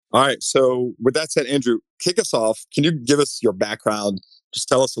All right. So, with that said, Andrew, kick us off. Can you give us your background? Just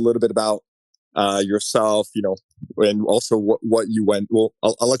tell us a little bit about yourself, and also what you went. Well,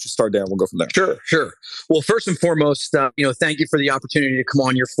 I'll let you start there and we'll go from there. Sure, sure. Well, first and foremost, thank you for the opportunity to come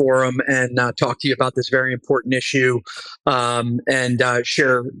on your forum and talk to you about this very important issue, and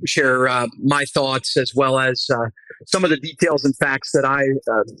share my thoughts as well as some of the details and facts that I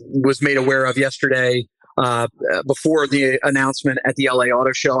was made aware of yesterday. Before the announcement at the LA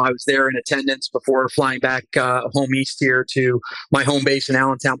Auto Show, I was there in attendance before flying back home east here to my home base in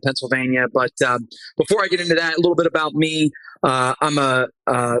Allentown, Pennsylvania. But before I get into that, a little bit about me. I've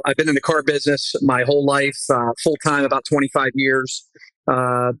been in the car business my whole life, full time, about 25 years.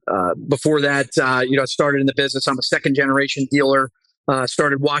 Before that, I started in the business. I'm a second generation dealer.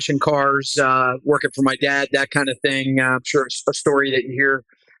 Started washing cars, working for my dad, that kind of thing. I'm sure it's a story that you hear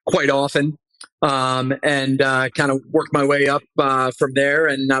quite often. And kind of worked my way up from there,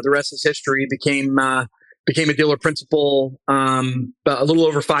 and the rest is history. Became a dealer principal a little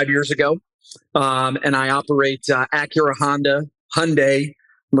over 5 years ago, and I operate Acura, Honda, Hyundai,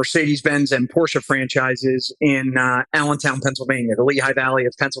 Mercedes-Benz, and Porsche franchises in Allentown, Pennsylvania, the Lehigh Valley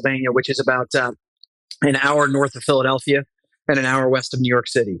of Pennsylvania, which is about an hour north of Philadelphia and an hour west of New York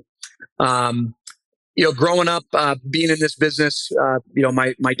City. Growing up, being in this business,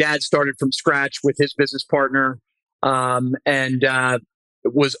 my dad started from scratch with his business partner, and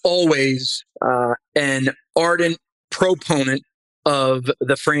was always an ardent proponent of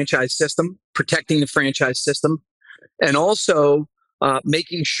the franchise system, protecting the franchise system, and also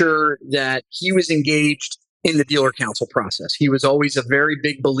making sure that he was engaged in the dealer council process. He was always a very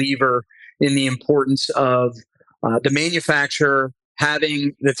big believer in the importance of the manufacturer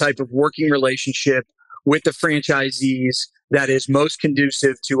having the type of working relationship with the franchisees that is most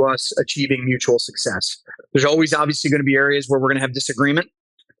conducive to us achieving mutual success. There's always obviously going to be areas where we're going to have disagreement,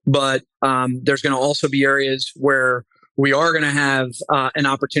 but there's going to also be areas where we are going to have an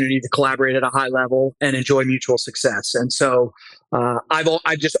opportunity to collaborate at a high level and enjoy mutual success. And so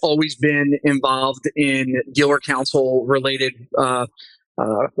I've just always been involved in dealer council related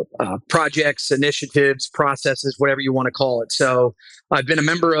projects, initiatives, processes, whatever you want to call it. So I've been a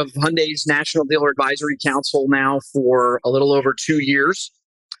member of Hyundai's National Dealer Advisory Council now for a little over 2 years.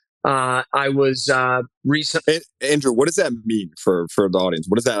 I was recently... Andrew, what does that mean for the audience?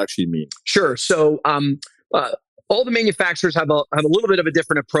 What does that actually mean? Sure. So all the manufacturers have a little bit of a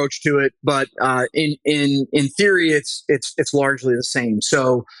different approach to it, but in theory, it's largely the same.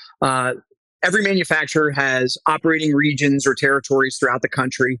 So every manufacturer has operating regions or territories throughout the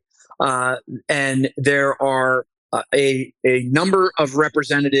country, and there are a number of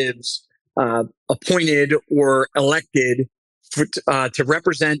representatives appointed or elected to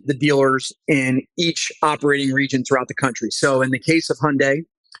represent the dealers in each operating region throughout the country. So in the case of Hyundai,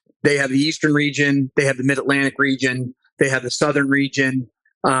 they have the Eastern region, they have the Mid-Atlantic region, they have the Southern region,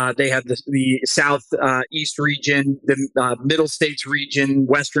 they have the South East region, the Middle States region,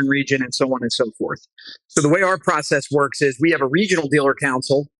 Western region, and so on and so forth. So the way our process works is we have a regional dealer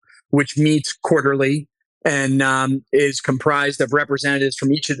council, which meets quarterly and is comprised of representatives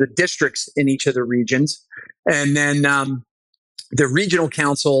from each of the districts in each of the regions. And then the regional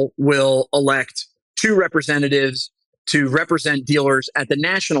council will elect 2 representatives to represent dealers at the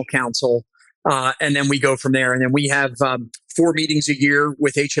national council. And then we go from there. And then we have 4 meetings a year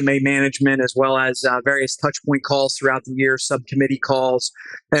with HMA management, as well as various touch point calls throughout the year, subcommittee calls.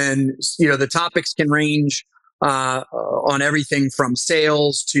 And, the topics can range on everything from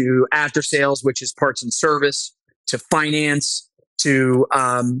sales to after sales, which is parts and service, to finance, to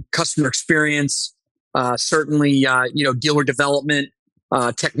customer experience, certainly, dealer development,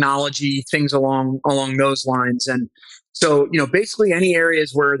 technology, things along those lines. And so, basically any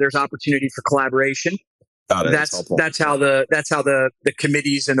areas where there's opportunity for collaboration, that's how the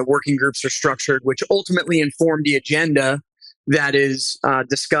committees and the working groups are structured, which ultimately inform the agenda that is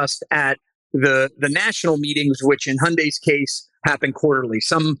discussed at the national meetings, which in Hyundai's case happen quarterly.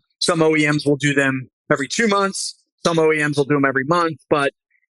 Some OEMs will do them every 2 months. Some OEMs will do them every month. But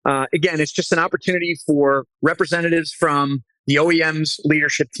again, it's just an opportunity for representatives from the OEM's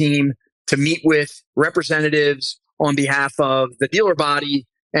leadership team to meet with representatives on behalf of the dealer body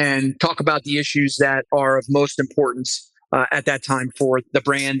and talk about the issues that are of most importance at that time for the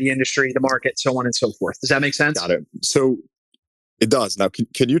brand, the industry, the market, so on and so forth. Does that make sense? Got it. So it does. Now,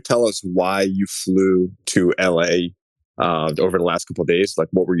 can you tell us why you flew to LA over the last couple of days? Like,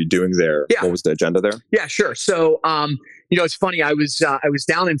 what were you doing there? Yeah. What was the agenda there? Yeah, sure. So, it's funny. I was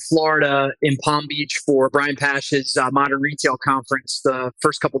down in Florida in Palm Beach for Brian Pash's Modern Retail Conference the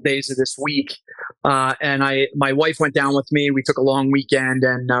first couple of days of this week. And my wife went down with me. We took a long weekend,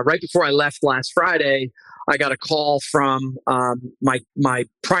 and right before I left last Friday, I got a call from my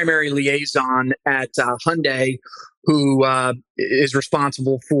primary liaison at Hyundai, who is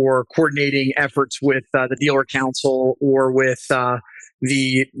responsible for coordinating efforts with the dealer council or with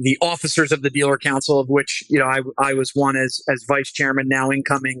the officers of the dealer council, of which I was one as vice chairman, now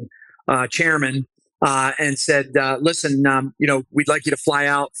incoming chairman, and said, "Listen, we'd like you to fly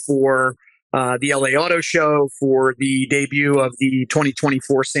out for the LA Auto Show for the debut of the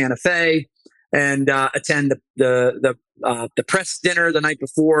 2024 Santa Fe, and attend the press dinner the night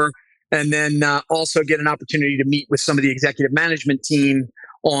before, and then also get an opportunity to meet with some of the executive management team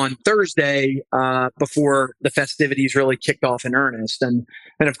on Thursday before the festivities really kicked off in earnest." And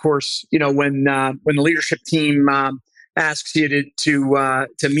of course, when the leadership team asks you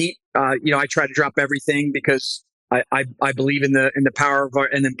to meet, I try to drop everything because I believe in the power of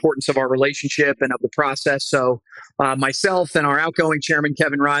and the importance of our relationship and of the process. So myself and our outgoing chairman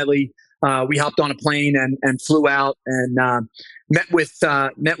Kevin Riley, we hopped on a plane and flew out and met with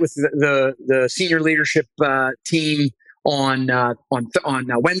the senior leadership team on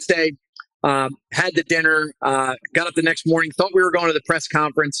Wednesday. Had the dinner, got up the next morning, thought we were going to the press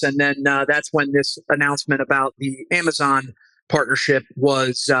conference, and then that's when this announcement about the Amazon partnership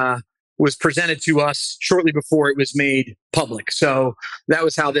was presented to us shortly before it was made public. So that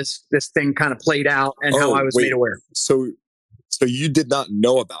was how this thing kind of played out and how I was made aware. So you did not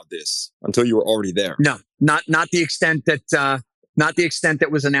know about this until you were already there? No, not the extent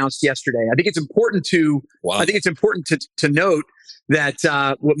that was announced yesterday. I think it's important to to note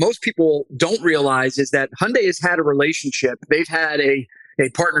that what most people don't realize is that Hyundai has had a relationship. They've had a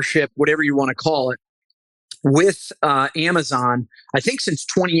partnership, whatever you want to call it, with Amazon, I think since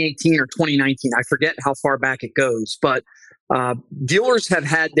 2018 or 2019. I forget how far back it goes, but dealers have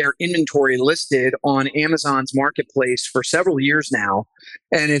had their inventory listed on Amazon's marketplace for several years now.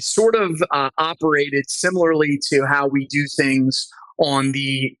 And it's sort of operated similarly to how we do things on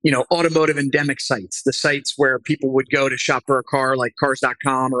the automotive endemic sites, the sites where people would go to shop for a car, like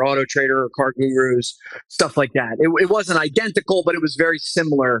cars.com or Auto Trader or Car Gurus, stuff like that. It wasn't identical, but it was very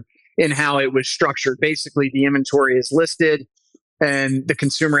similar in how it was structured. Basically, the inventory is listed and the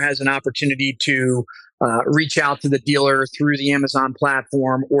consumer has an opportunity to reach out to the dealer through the Amazon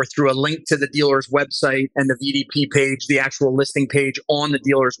platform or through a link to the dealer's website and the VDP page, the actual listing page on the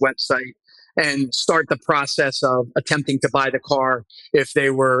dealer's website, and start the process of attempting to buy the car if they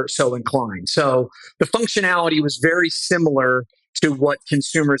were so inclined. So the functionality was very similar to what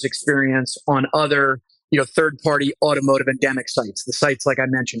consumers experience on other third-party automotive endemic sites, the sites like I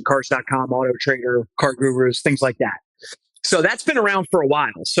mentioned, cars.com, Auto Trader, Car Gurus, things like that. So that's been around for a while.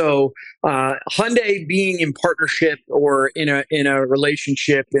 So Hyundai being in partnership or in a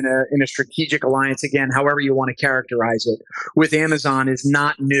relationship, in a strategic alliance, again, however you want to characterize it, with Amazon is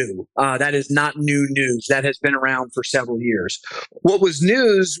not new. That is not new news. That has been around for several years. What was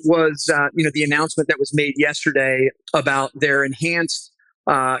news was the announcement that was made yesterday about their enhanced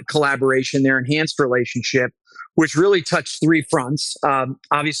collaboration, their enhanced relationship, which really touched three fronts.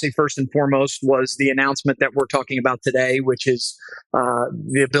 Obviously, first and foremost was the announcement that we're talking about today, which is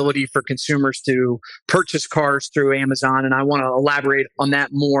the ability for consumers to purchase cars through Amazon. And I want to elaborate on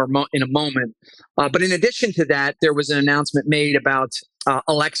that more in a moment. But in addition to that, there was an announcement made about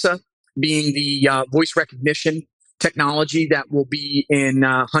Alexa being the voice recognition technology that will be in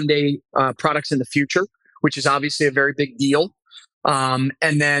Hyundai products in the future, which is obviously a very big deal. And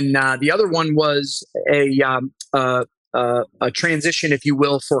then the other one was a transition, if you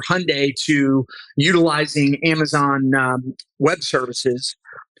will, for Hyundai to utilizing Amazon web services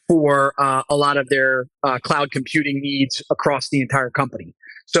for a lot of their cloud computing needs across the entire company.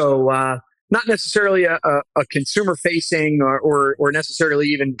 So not necessarily a consumer facing or necessarily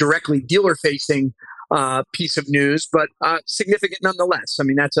even directly dealer facing piece of news, but significant nonetheless. I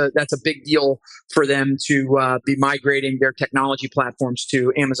mean, that's a big deal for them to be migrating their technology platforms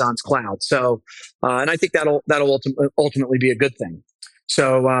to Amazon's cloud. So, and I think that'll ultimately be a good thing.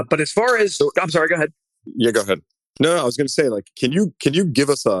 So, but as far as I'm sorry, go ahead. Yeah, go ahead. No, I was going to say, like, can you give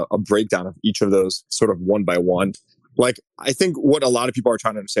us a breakdown of each of those sort of one by one? Like, I think what a lot of people are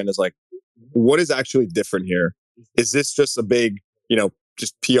trying to understand is like, what is actually different here? Is this just a big,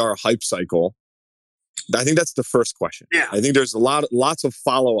 just PR hype cycle? I think that's the first question. Yeah. I think there's lots of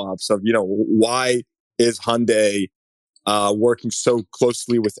follow-ups of, why is Hyundai working so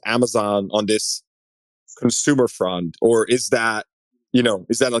closely with Amazon on this consumer front? Or is that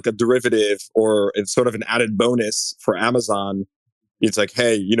like a derivative or it's sort of an added bonus for Amazon? It's like,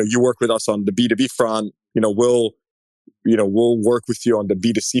 hey, you work with us on the B2B front, we'll we'll work with you on the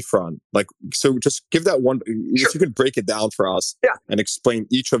B2C front. Like, so just give that one, Sure. if you could break it down for us Yeah. and explain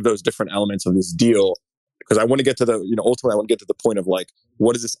each of those different elements of this deal. Because I want to get to the, ultimately I want to get to the point of like,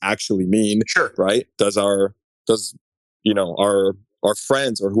 what does this actually mean? Sure. Right? Does our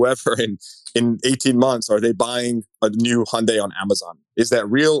friends or whoever in 18 months, are they buying a new Hyundai on Amazon? Is that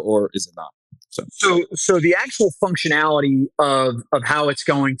real or is it not? So the actual functionality of how it's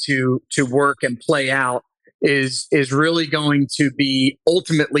going to work and play out is really going to be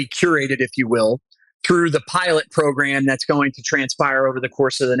ultimately curated, if you will, through the pilot program that's going to transpire over the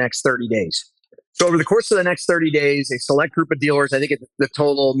course of the next 30 days. So over the course of the next 30 days, a select group of dealers, I think the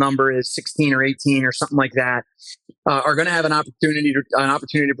total number is 16 or 18 or something like that, are going to have an opportunity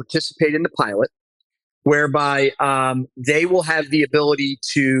to participate in the pilot, whereby they will have the ability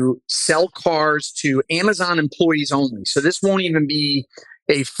to sell cars to Amazon employees only. So this won't even be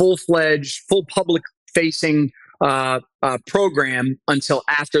a full-fledged, full public-facing program until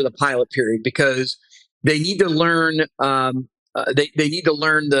after the pilot period, because they need to learn they need to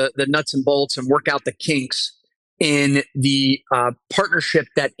learn the nuts and bolts and work out the kinks in the partnership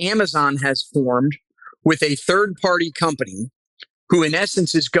that Amazon has formed with a third-party company who in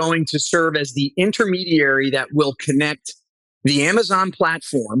essence is going to serve as the intermediary that will connect the Amazon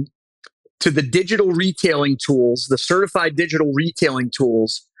platform to the digital retailing tools, the certified digital retailing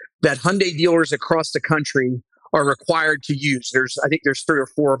tools that Hyundai dealers across the country are required to use. I think there's 3 or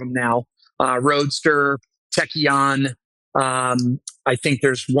 4 of them now. Roadster, Techion. I think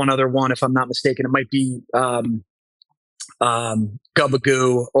there's one other one, if I'm not mistaken. It might be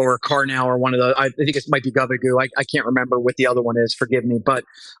Gubagoo or Carnow or one of the, I think it might be Gubagoo. I can't remember what the other one is. Forgive me. But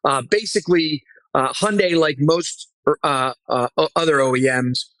basically, Hyundai, like most other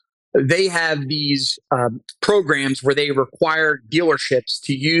OEMs, they have these programs where they require dealerships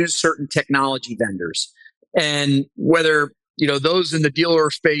to use certain technology vendors. And whether those in the dealer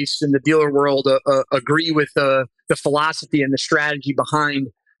space, in the dealer world, agree with the philosophy and the strategy behind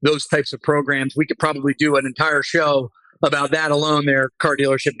those types of programs, we could probably do an entire show about that alone there, car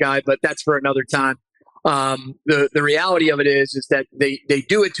dealership guy, but that's for another time. The reality of it is that they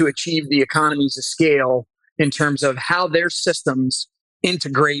do it to achieve the economies of scale in terms of how their systems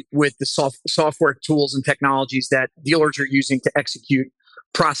integrate with the software tools and technologies that dealers are using to execute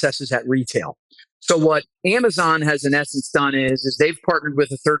processes at retail. So what Amazon has in essence done is they've partnered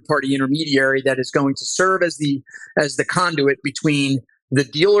with a third-party intermediary that is going to serve as the conduit between the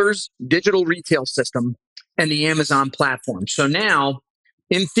dealer's digital retail system and the Amazon platform. So now,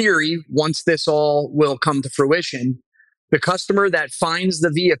 in theory, once this all will come to fruition, the customer that finds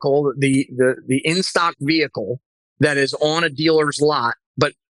the vehicle, the in-stock vehicle that is on a dealer's lot,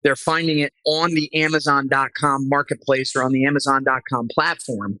 but they're finding it on the Amazon.com marketplace or on the Amazon.com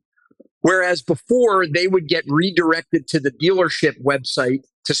platform, whereas before they would get redirected to the dealership website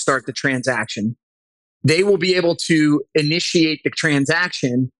to start the transaction, they will be able to initiate the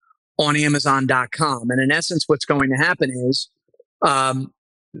transaction on Amazon.com. And in essence, what's going to happen is the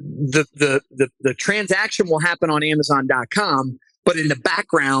transaction will happen on Amazon.com, but in the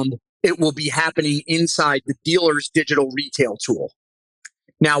background, it will be happening inside the dealer's digital retail tool.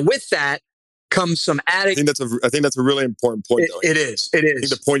 Now, with that comes some added. I think that's a really important point. It is. I think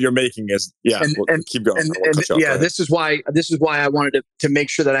the point you're making is, keep going. This is why I wanted to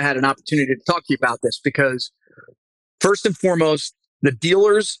make sure that I had an opportunity to talk to you about this, because first and foremost, the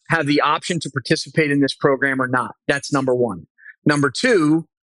dealers have the option to participate in this program or not. That's number one. Number two,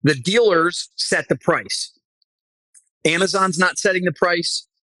 the dealers set the price. Amazon's not setting the price.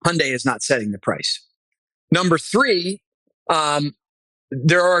 Hyundai is not setting the price. Number three,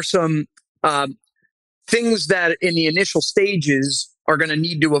 there are some things that in the initial stages are going to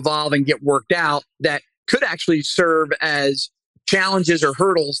need to evolve and get worked out that could actually serve as challenges or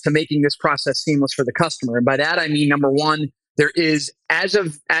hurdles to making this process seamless for the customer. And by that, I mean, number one, there is, as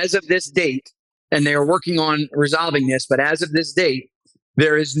of this date, and they are working on resolving this, but as of this date,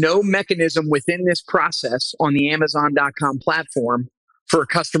 there is no mechanism within this process on the Amazon.com platform for a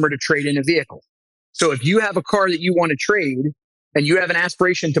customer to trade in a vehicle. So if you have a car that you want to trade and you have an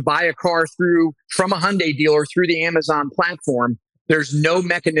aspiration to buy a car from a Hyundai dealer through the Amazon platform, there's no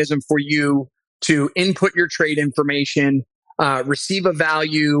mechanism for you to input your trade information, receive a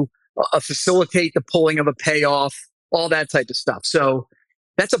value, facilitate the pulling of a payoff, all that type of stuff. So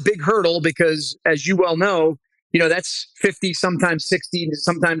that's a big hurdle because, as you well know, that's 50, sometimes 60,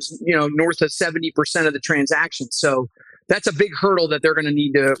 sometimes, north of 70% of the transactions. So that's a big hurdle that they're going to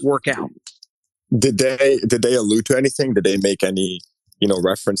need to work out. Did they allude to anything? Did they make any,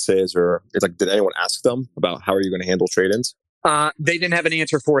 references, or did anyone ask them about how are you going to handle trade-ins? They didn't have an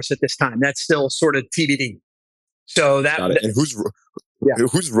answer for us at this time. That's still sort of TBD. So that, Got it. And yeah.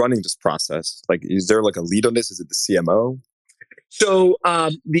 who's running this process? Like, is there like a lead on this? Is it the CMO? So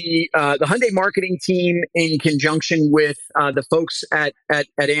the Hyundai marketing team, in conjunction with the folks at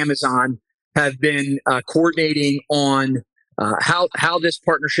Amazon, have been coordinating on how this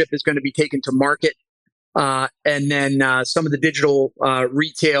partnership is going to be taken to market, and then some of the digital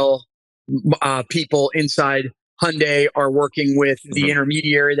retail people inside Hyundai are working with the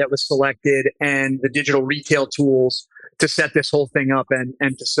intermediary that was selected and the digital retail tools to set this whole thing up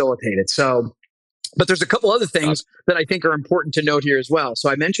and facilitate it. So, but there's a couple other things that I think are important to note here as well. So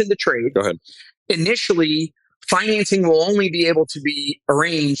I mentioned the trade. Go ahead. Initially, financing will only be able to be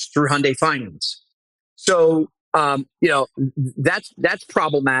arranged through Hyundai Finance. So, that's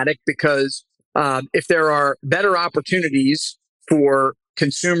problematic because if there are better opportunities for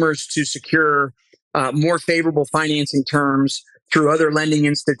consumers to secure more favorable financing terms through other lending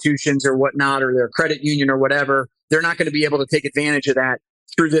institutions or whatnot, or their credit union or whatever, they're not going to be able to take advantage of that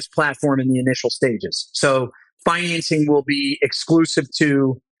through this platform in the initial stages. So financing will be exclusive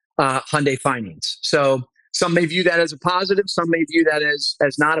to Hyundai Finance. So some may view that as a positive. Some may view that as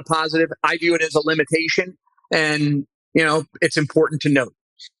not a positive. I view it as a limitation, and it's important to note.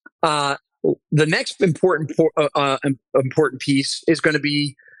 The next important piece is going to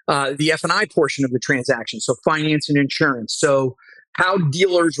be the F&I portion of the transaction, so finance and insurance. So how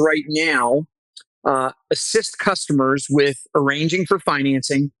dealers right now assist customers with arranging for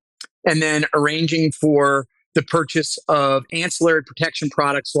financing and then arranging for the purchase of ancillary protection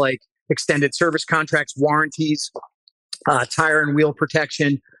products like extended service contracts, warranties, tire and wheel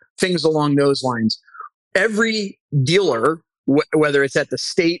protection, things along those lines. Every dealer, whether it's at the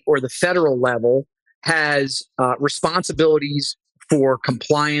state or the federal level, has responsibilities for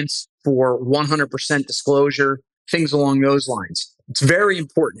compliance, for 100% disclosure, things along those lines. It's very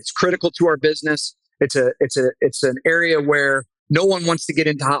important. It's critical to our business. It's an area where no one wants to get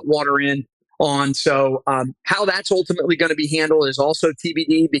into hot water on. So how that's ultimately going to be handled is also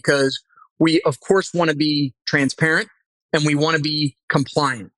TBD, because we, of course, want to be transparent and we want to be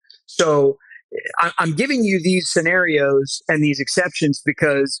compliant. So I'm giving you these scenarios and these exceptions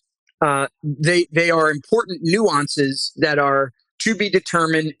because they are important nuances that are to be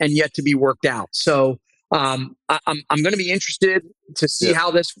determined and yet to be worked out. So I'm going to be interested to see how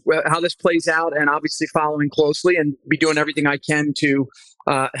this plays out, and obviously following closely and be doing everything I can to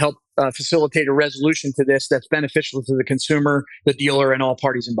help facilitate a resolution to this that's beneficial to the consumer, the dealer, and all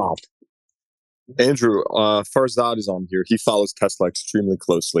parties involved. Andrew, Farzad is on here. He follows Tesla extremely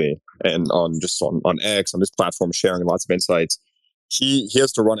closely, and on X, on this platform, sharing lots of insights. He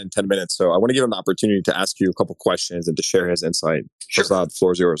has to run in 10 minutes, so I want to give him an opportunity to ask you a couple questions and to share his insight. Sure. Farzad, the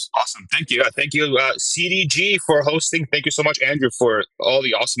floor is yours. Awesome. Thank you. Thank you, CDG, for hosting. Thank you so much, Andrew, for all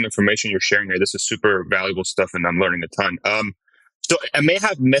the awesome information you're sharing here. This is super valuable stuff, and I'm learning a ton. So I may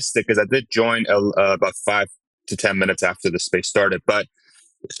have missed it because I did join about 5 to 10 minutes after the space started. But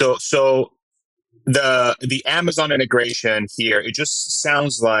so the Amazon integration here, it just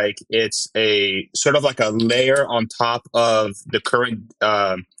sounds like it's a sort of like a layer on top of the current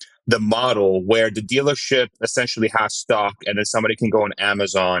the model where the dealership essentially has stock, and then somebody can go on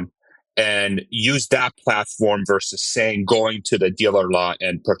Amazon and use that platform versus saying going to the dealer lot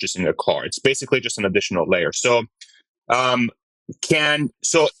and purchasing a car. It's basically just an additional layer. So are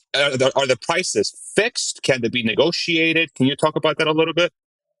the prices fixed? Can they be negotiated? Can you talk about that a little bit?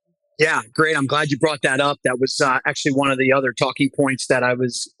 Yeah, great. I'm glad you brought that up. That was actually one of the other talking points that I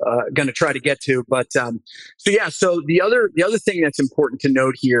was going to try to get to. But so the other thing that's important to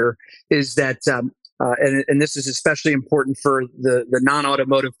note here is that, and this is especially important for the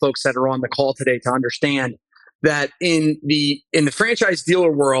non-automotive folks that are on the call today to understand, that in the franchise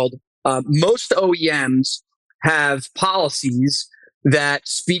dealer world, most OEMs have policies that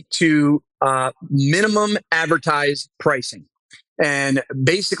speak to minimum advertised pricing. And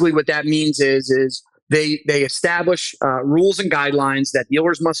basically what that means is they establish rules and guidelines that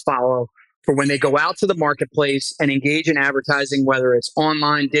dealers must follow for when they go out to the marketplace and engage in advertising, whether it's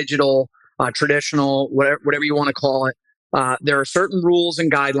online, digital, traditional, whatever you want to call it. There are certain rules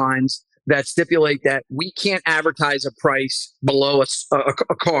and guidelines that stipulate that we can't advertise a price below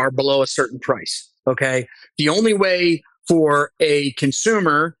a car below a certain price. Okay. The only way for a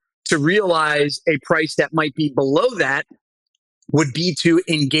consumer to realize a price that might be below that would be to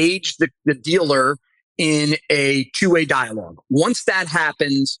engage the dealer in a two-way dialogue. Once that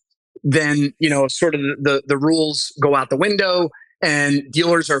happens, then sort of the rules go out the window, and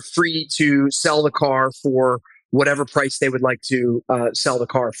dealers are free to sell the car for whatever price they would like to sell the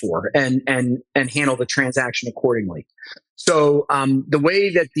car for, and handle the transaction accordingly. So the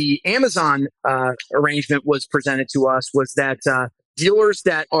way that the Amazon arrangement was presented to us was that dealers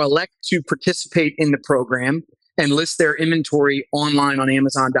that elect to participate in the program and list their inventory online on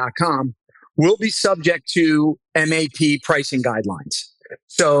Amazon.com will be subject to MAP pricing guidelines.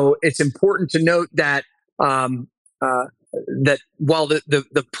 So it's important to note that that while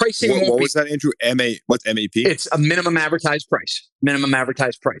the pricing what was that, Andrew? What's MAP? It's a minimum advertised price. Minimum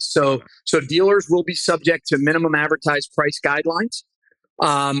advertised price. So dealers will be subject to minimum advertised price guidelines.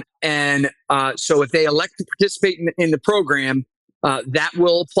 So if they elect to participate in the program, that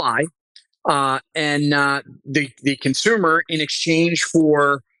will apply. The consumer, in exchange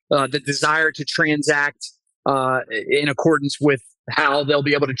for the desire to transact in accordance with how they'll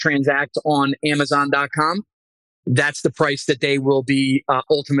be able to transact on Amazon.com, that's the price that they will be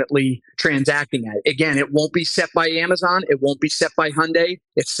ultimately transacting at. Again, it won't be set by Amazon. It won't be set by Hyundai.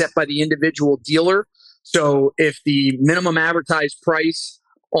 It's set by the individual dealer. So if the minimum advertised price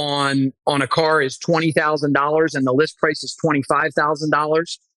on a car is $20,000 and the list price is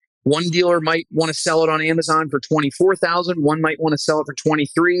 $25,000, one dealer might want to sell it on Amazon for $24,000. One might want to sell it for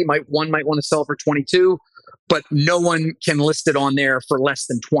 $23,000. One might want to sell it for $22,000, but no one can list it on there for less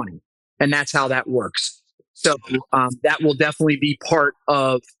than $20,000. And that's how that works. So that will definitely be part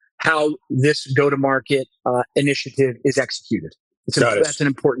of how this go-to-market initiative is executed. That's an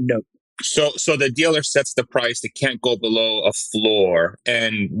important note. So the dealer sets the price. It can't go below a floor.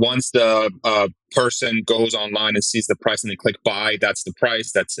 And once the person goes online and sees the price and they click buy, that's the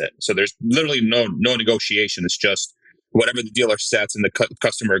price. That's it. So there's literally no negotiation. It's just whatever the dealer sets and the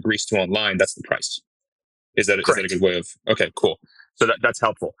customer agrees to online, that's the price. Is that a good way of? Okay, cool. So that's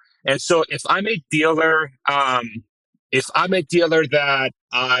helpful. And so if I'm a dealer, that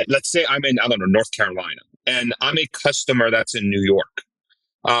let's say I'm in, I don't know, North Carolina, and I'm a customer that's in New York,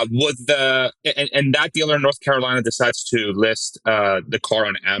 and that dealer in North Carolina decides to list the car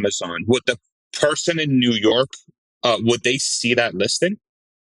on Amazon, would the person in New York, would they see that listing?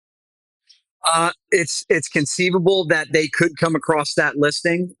 It's conceivable that they could come across that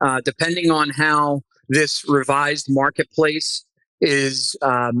listing, depending on how this revised marketplace is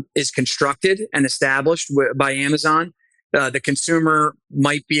constructed and established by Amazon. The consumer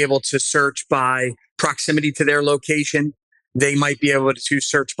might be able to search by proximity to their location. They might be able to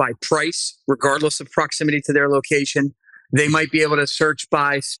search by price, regardless of proximity to their location. They might be able to search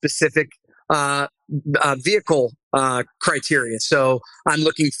by specific vehicle criteria. So I'm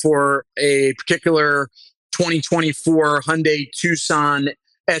looking for a particular 2024 Hyundai Tucson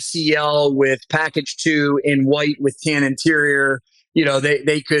SEL with package 2 in white with tan interior. You know,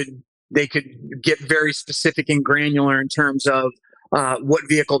 they could get very specific and granular in terms of what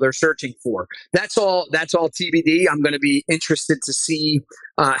vehicle they're searching for. That's all TBD. I'm going to be interested to see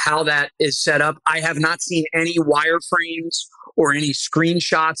how that is set up. I have not seen any wireframes or any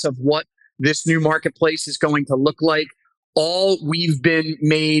screenshots of what this new marketplace is going to look like. All we've been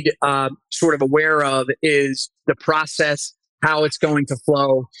made sort of aware of is the process, how it's going to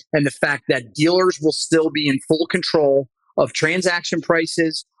flow, and the fact that dealers will still be in full control of transaction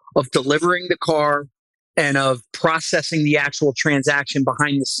prices, of delivering the car, and of processing the actual transaction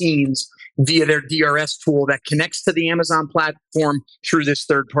behind the scenes via their DRS tool that connects to the Amazon platform through this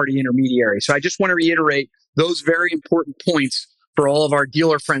third-party intermediary. So I just want to reiterate those very important points for all of our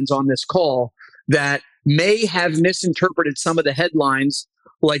dealer friends on this call that may have misinterpreted some of the headlines,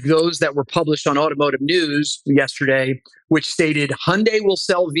 like those that were published on Automotive News yesterday, which stated Hyundai will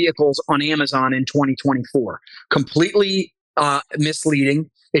sell vehicles on Amazon in 2024. Completely misleading.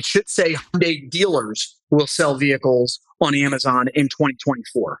 It should say Hyundai dealers will sell vehicles on Amazon in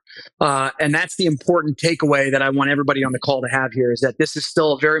 2024. And that's the important takeaway that I want everybody on the call to have here, is that this is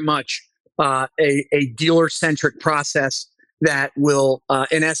still very much a dealer-centric process that will,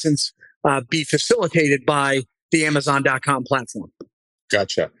 in essence, be facilitated by the Amazon.com platform.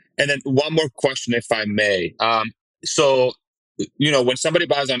 Gotcha. And then one more question, if I may. So, when somebody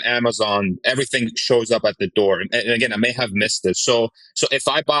buys on Amazon, everything shows up at the door. And again, I may have missed this. So if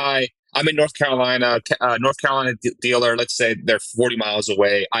I'm in North Carolina, dealer, let's say they're 40 miles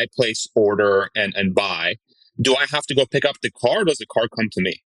away. I place order and buy. Do I have to go pick up the car, or does the car come to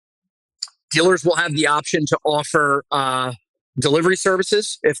me? Dealers will have the option to offer delivery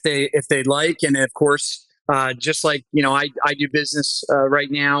services if they'd like. And of course, just like, I do business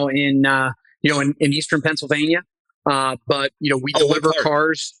right now in Eastern Pennsylvania. But we deliver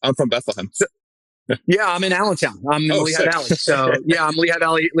cars. I'm from Bethlehem. Yeah, I'm in Allentown. I'm in Lehigh Valley. So yeah, I'm Lehigh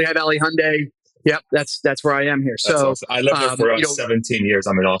Valley Hyundai. Yep, that's where I am here. That's So awesome. I lived there for 17 years.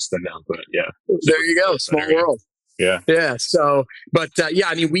 I'm in Austin now, but yeah. There you go, small world. Yeah. Yeah. So, but yeah,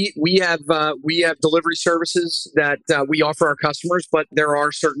 I mean, we have delivery services that we offer our customers, but there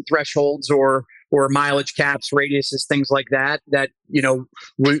are certain thresholds or mileage caps, radiuses, things like that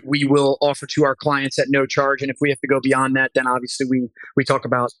we will offer to our clients at no charge. And if we have to go beyond that, then obviously we talk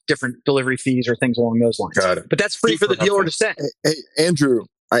about different delivery fees or things along those lines. Got it. But that's free for the dealer to set. Hey, Andrew,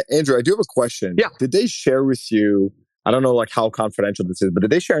 I do have a question. Yeah. Did they share with you? I don't know like how confidential this is, but did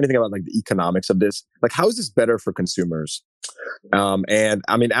they share anything about like the economics of this? Like, how is this better for consumers? And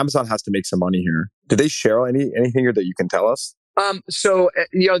I mean, Amazon has to make some money here. Did they share anything here that you can tell us? So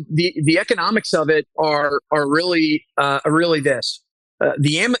the economics of it are really this.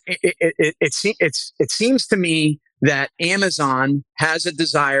 It seems to me that Amazon has a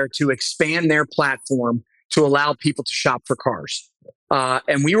desire to expand their platform to allow people to shop for cars.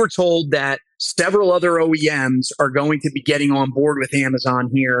 And we were told that several other OEMs are going to be getting on board with Amazon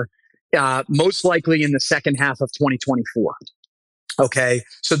here, most likely in the second half of 2024. Okay,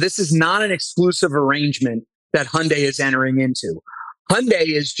 so this is not an exclusive arrangement that Hyundai is entering into. Hyundai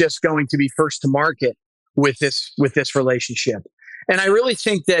is just going to be first to market with this relationship. And I really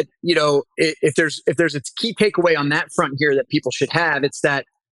think that, if there's a key takeaway on that front here that people should have, it's that,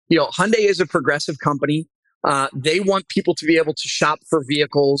 Hyundai is a progressive company. They want people to be able to shop for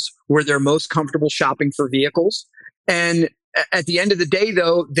vehicles where they're most comfortable shopping for vehicles. And at the end of the day,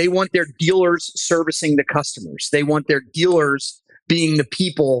 though, they want their dealers servicing the customers. They want their dealers being the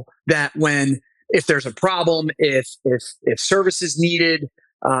people that if there's a problem, if service is needed,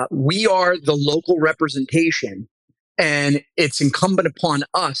 we are the local representation, and it's incumbent upon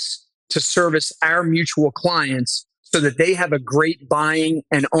us to service our mutual clients so that they have a great buying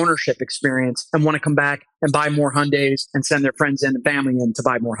and ownership experience and want to come back and buy more Hyundais and send their friends and family in to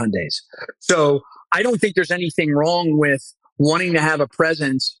buy more Hyundais. So I don't think there's anything wrong with wanting to have a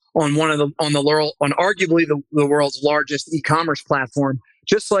presence on arguably the world's largest e-commerce platform.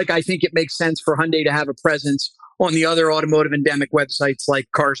 Just like I think it makes sense for Hyundai to have a presence on the other automotive endemic websites like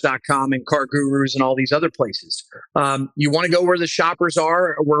Cars.com and Car Gurus and all these other places. You want to go where the shoppers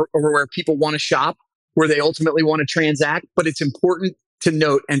are, or where people want to shop, where they ultimately want to transact. But it's important to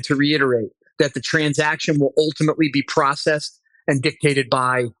note and to reiterate that the transaction will ultimately be processed and dictated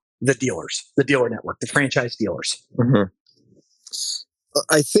by the dealers, the dealer network, the franchise dealers. Mm-hmm.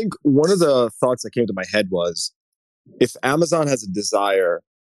 I think one of the thoughts that came to my head was, if Amazon has a desire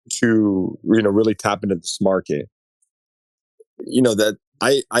to, really tap into this market, that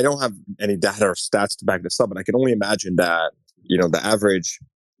I don't have any data or stats to back this up, but I can only imagine that, the average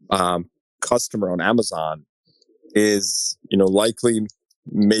customer on Amazon is, likely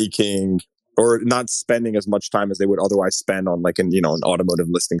making or not spending as much time as they would otherwise spend on like an automotive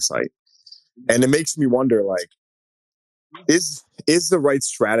listing site. And it makes me wonder, like, is the right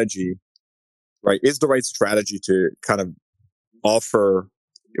strategy, right? Is the right strategy to kind of offer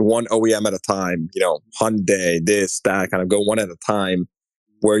one OEM at a time, Hyundai, this, that, kind of go one at a time,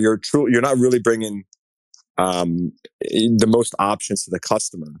 where you're not really bringing the most options to the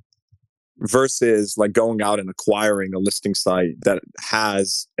customer, versus like going out and acquiring a listing site that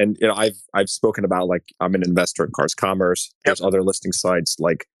has, and I've spoken about, like, I'm an investor in Cars Commerce. There's other listing sites,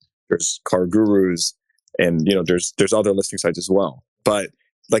 like there's Car Gurus, and there's other listing sites as well. But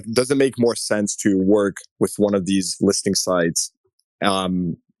like, does it make more sense to work with one of these listing sites,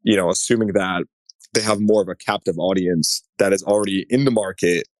 assuming that they have more of a captive audience that is already in the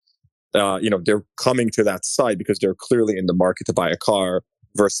market? They're coming to that site because they're clearly in the market to buy a car,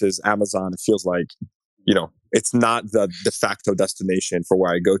 versus Amazon. It feels like, it's not the de facto destination for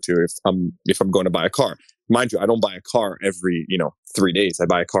where I go to if I'm going to buy a car. Mind you, I don't buy a car every, 3 days. I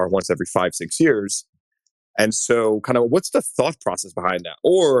buy a car once every 5-6 years. And so kind of what's the thought process behind that?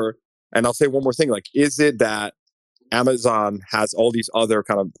 And I'll say one more thing, like, is it that Amazon has all these other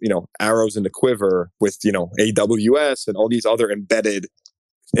kind of, arrows in the quiver with, AWS and all these other embedded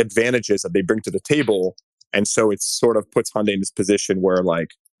advantages that they bring to the table? And so it sort of puts Hyundai in this position where,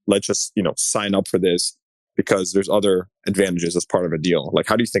 like, let's just, sign up for this because there's other advantages as part of a deal. Like,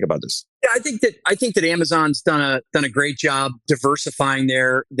 how do you think about this? Yeah, I think that Amazon's done a great job diversifying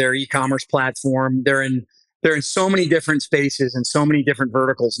their e-commerce platform. They're in so many different spaces and so many different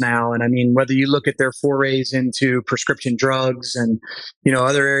verticals now. And I mean, whether you look at their forays into prescription drugs and,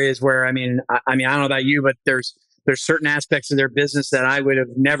 other areas where, I don't know about you, but there's certain aspects of their business that I would have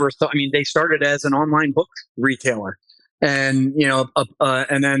never thought. I mean, they started as an online book retailer, and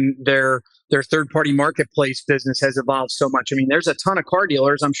and then their third-party marketplace business has evolved so much. I mean, there's a ton of car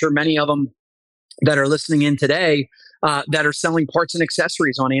dealers. I'm sure many of them that are listening in today that are selling parts and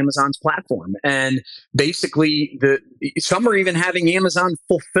accessories on Amazon's platform. And basically, some are even having Amazon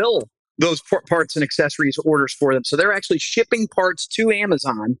fulfill those parts and accessories orders for them. So they're actually shipping parts to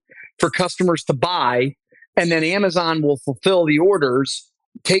Amazon for customers to buy, and then Amazon will fulfill the orders,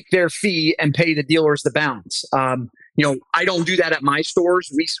 take their fee, and pay the dealers the balance. I don't do that at my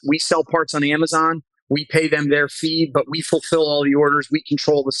stores. We sell parts on Amazon. We pay them their fee, but we fulfill all the orders. We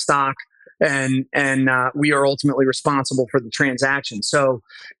control the stock, and we are ultimately responsible for the transaction. So,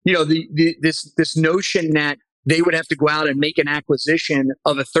 this notion that they would have to go out and make an acquisition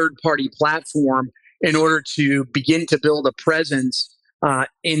of a third-party platform in order to begin to build a presence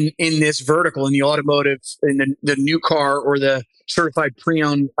in this vertical, in the automotive, in the new car or the certified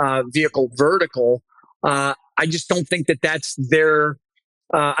pre-owned vehicle vertical, I just don't think that that's their.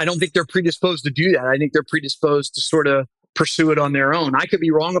 I don't think they're predisposed to do that. I think they're predisposed to sort of pursue it on their own. I could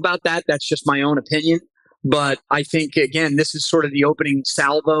be wrong about that. That's just my own opinion. But I think, again, this is sort of the opening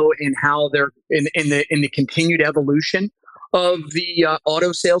salvo in how they're in the continued evolution of the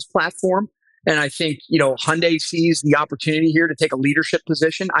auto sales platform. And I think, Hyundai sees the opportunity here to take a leadership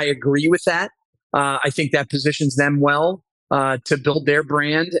position. I agree with that. I think that positions them well to build their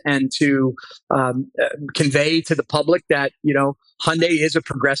brand and to convey to the public that, Hyundai is a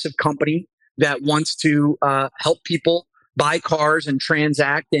progressive company that wants to help people buy cars and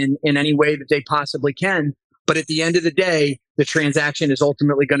transact in any way that they possibly can. But at the end of the day, the transaction is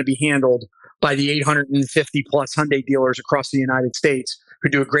ultimately going to be handled by the 850 plus Hyundai dealers across the United States who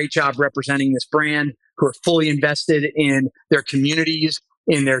do a great job representing this brand, who are fully invested in their communities,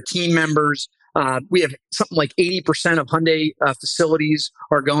 in their team members. We have something like 80% of Hyundai facilities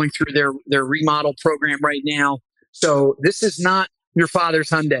are going through their remodel program right now. So this is not your father's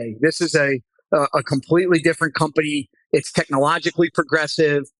Hyundai. This is a completely different company. It's technologically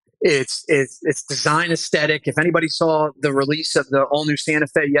progressive. It's design aesthetic. If anybody saw the release of the all new Santa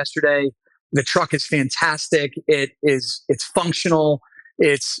Fe yesterday, the truck is fantastic. It's functional.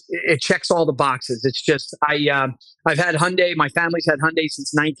 It checks all the boxes. It's just I've had Hyundai. My family's had Hyundai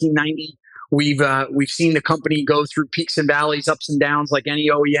since 1990. We've seen the company go through peaks and valleys, ups and downs like any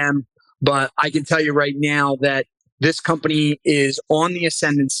OEM. But I can tell you right now that this company is on the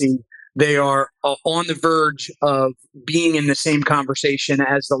ascendancy. They are on the verge of being in the same conversation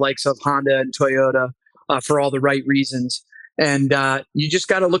as the likes of Honda and Toyota for all the right reasons. And you just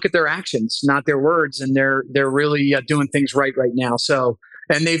got to look at their actions, not their words. And they're really doing things right now. So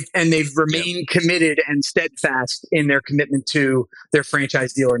and they've remained committed and steadfast in their commitment to their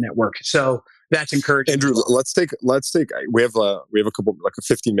franchise dealer network. So that's encouraging. Andrew, let's take. We have a couple, like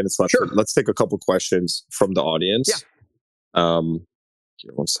 15 minutes left. Sure. Let's take a couple questions from the audience. Yeah.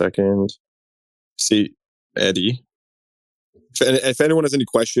 Give 1 second. See, Eddie. If anyone has any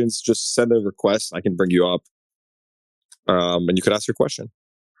questions, just send a request. I can bring you up, and you could ask your question.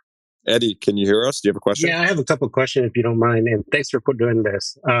 Eddie, can you hear us? Do you have a question? Yeah, I have a couple of questions if you don't mind, and thanks for doing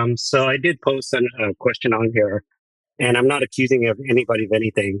this. So I did post a question on here, and I'm not accusing anybody of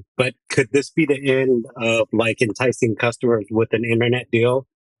anything, but could this be the end of like enticing customers with an internet deal,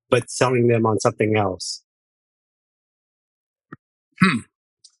 but selling them on something else?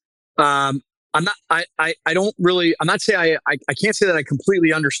 I'm not. I don't really. I'm not saying I can't say that I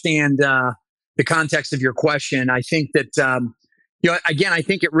completely understand the context of your question. I think that again, I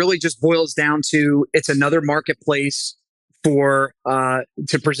think it really just boils down to it's another marketplace for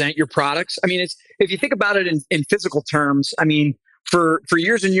to present your products. I mean, it's if you think about it in physical terms. I mean, for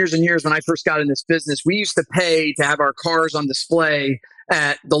years and years and years, when I first got in this business, we used to pay to have our cars on display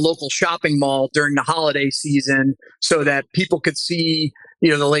at the local shopping mall during the holiday season, so that people could see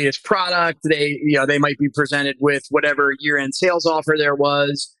the latest product. They might be presented with whatever year-end sales offer there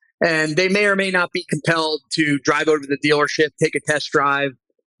was. And they may or may not be compelled to drive over to the dealership, take a test drive,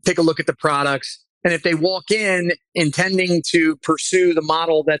 take a look at the products. And if they walk in intending to pursue the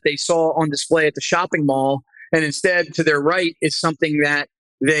model that they saw on display at the shopping mall, and instead to their right is something that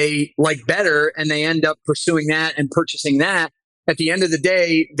they like better, and they end up pursuing that and purchasing that, at the end of the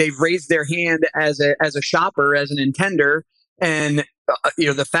day, they've raised their hand as a shopper, as an intender. And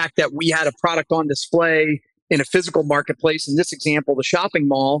the fact that we had a product on display in a physical marketplace, in this example, the shopping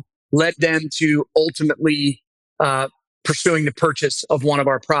mall, led them to ultimately pursuing the purchase of one of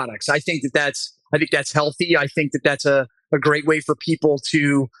our products. I think that's healthy. I think that's a great way for people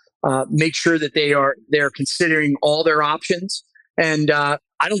to make sure that they're considering all their options. And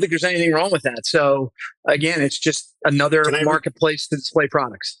I don't think there's anything wrong with that. So again, it's just another marketplace to display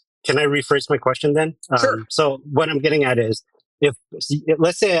products. Can I rephrase my question then? Sure. So what I'm getting at is,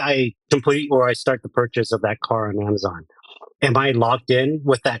 let's say I complete or I start the purchase of that car on Amazon, am I locked in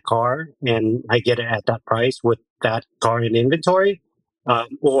with that car and I get it at that price with that car in inventory?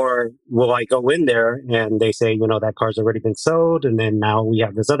 Or will I go in there and they say, that car's already been sold, and then now we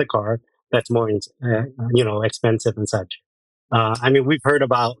have this other car that's more, expensive and such. I mean, we've heard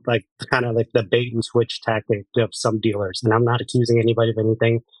about like kind of like the bait and switch tactic of some dealers, and I'm not accusing anybody of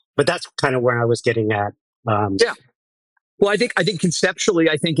anything, but that's kind of where I was getting at. Yeah. Well, I think conceptually,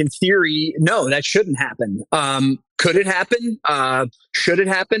 I think in theory, no, that shouldn't happen. Could it happen? Should it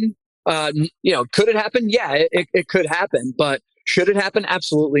happen? Could it happen? Yeah, it could happen, but should it happen?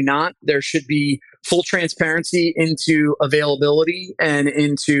 Absolutely not. There should be full transparency into availability and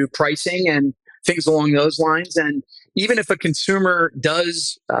into pricing and things along those lines. And even if a consumer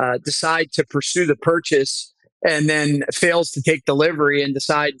does decide to pursue the purchase and then fails to take delivery and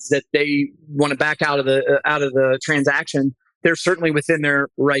decides that they want to back out of the transaction, they're certainly within their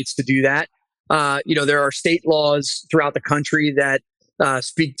rights to do that. There are state laws throughout the country that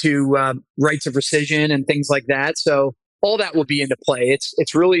speak to rights of rescission and things like that. So all that will be into play.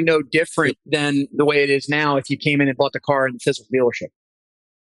 It's really no different than the way it is now if you came in and bought the car in the physical dealership.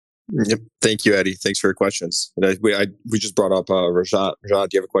 Yep. Thank you, Eddie. Thanks for your questions. And we just brought up Rajat. Rajat,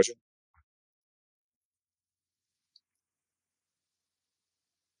 do you have a question?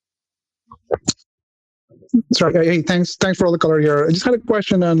 Sorry. Hey, thanks for all the color here. I just had a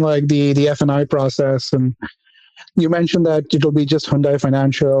question on like the F&I process, and you mentioned that it'll be just Hyundai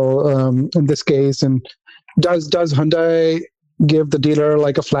Financial in this case. And does Hyundai give the dealer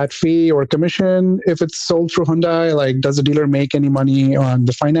like a flat fee or a commission if it's sold through Hyundai? Like, does the dealer make any money on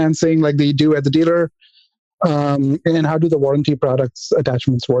the financing like they do at the dealer? And how do the warranty products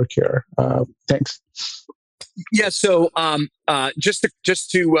attachments work here? Thanks. Yeah. So just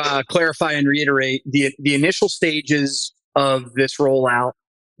to clarify and reiterate, the initial stages of this rollout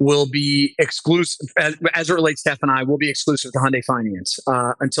will be exclusive as it relates to F&I. Will be exclusive to Hyundai Finance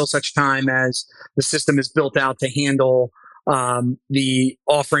until such time as the system is built out to handle the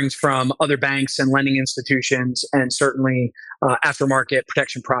offerings from other banks and lending institutions, and certainly aftermarket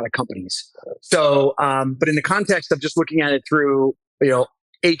protection product companies. So, but in the context of just looking at it through,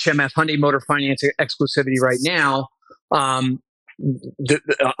 HMF, Hyundai Motor Finance exclusivity right now,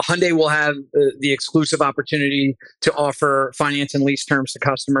 Hyundai will have the exclusive opportunity to offer finance and lease terms to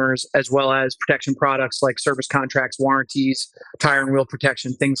customers, as well as protection products like service contracts, warranties, tire and wheel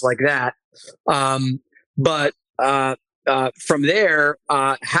protection, things like that. But from there,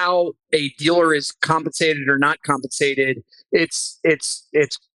 how a dealer is compensated or not compensated, it's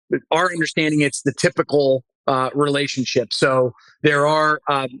our understanding. It's the typical relationship. So there are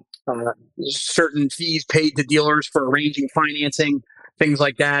certain fees paid to dealers for arranging financing, things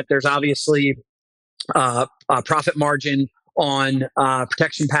like that. There's obviously a profit margin on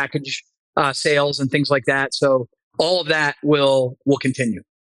protection package sales and things like that. So all of that will continue.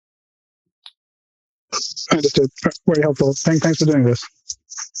 Understood. Very helpful. Thanks for doing this.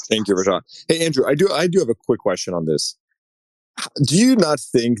 Thank you, Rajat. Hey, Andrew, I do have a quick question on this. Do you not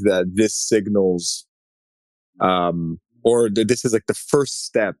think that this signals, or this is like the first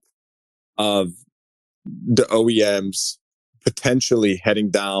step of the OEMs potentially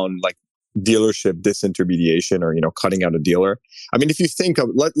heading down like dealership disintermediation, or cutting out a dealer? I mean, if you think of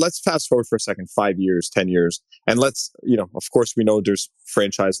let's fast forward for a second, 5 years, 10 years, and let's of course we know there's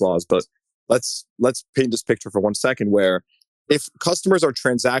franchise laws, but let's paint this picture for 1 second where if customers are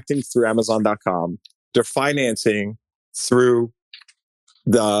transacting through Amazon.com, they're financing through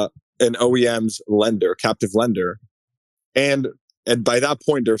an OEM's lender, captive lender, and by that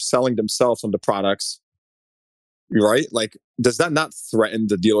point they're selling themselves on the products, right? Like, does that not threaten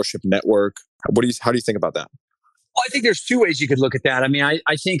the dealership network? How do you think about that? Well, I think there's two ways you could look at that. I mean, I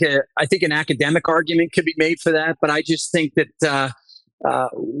think an academic argument could be made for that, but I just think that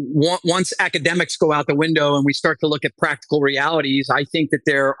once academics go out the window and we start to look at practical realities, I think that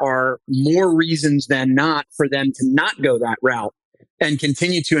there are more reasons than not for them to not go that route and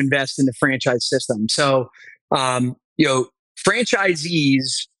continue to invest in the franchise system. So,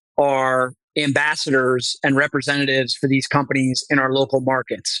 franchisees are ambassadors and representatives for these companies in our local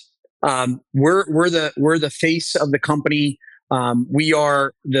markets. We're the face of the company. We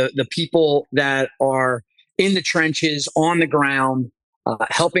are the people that are in the trenches, on the ground,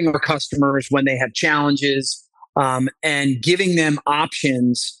 helping our customers when they have challenges, and giving them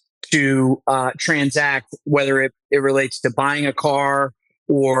options to transact, whether it relates to buying a car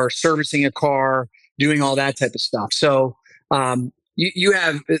or servicing a car, doing all that type of stuff. So there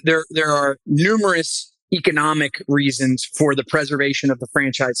are numerous economic reasons for the preservation of the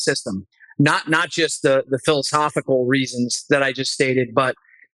franchise system, not just the philosophical reasons that I just stated, but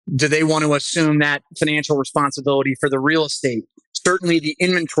do they want to assume that financial responsibility for the real estate? Certainly the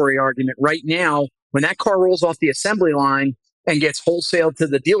inventory argument right now, when that car rolls off the assembly line and gets wholesaled to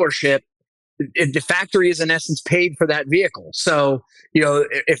the dealership, the factory is in essence paid for that vehicle. So,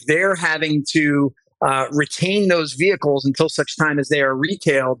 if they're having to retain those vehicles until such time as they are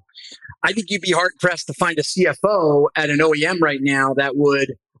retailed, I think you'd be hard pressed to find a CFO at an OEM right now that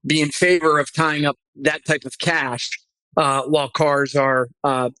would be in favor of tying up that type of cash while cars are,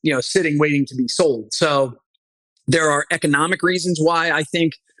 sitting waiting to be sold. So there are economic reasons why I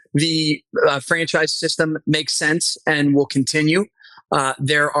think the franchise system makes sense and will continue.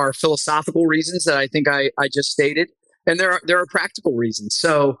 There are philosophical reasons that I think I just stated, and there are practical reasons.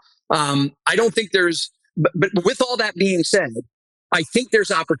 So I don't think but with all that being said, I think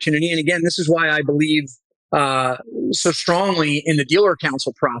there's opportunity. And again, this is why I believe so strongly in the dealer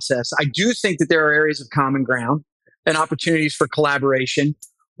council process. I do think that there are areas of common ground and opportunities for collaboration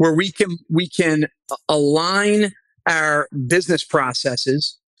where we can align our business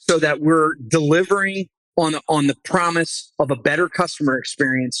processes so that we're delivering on the promise of a better customer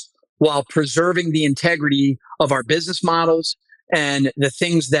experience while preserving the integrity of our business models and the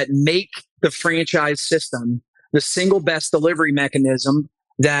things that make the franchise system the single best delivery mechanism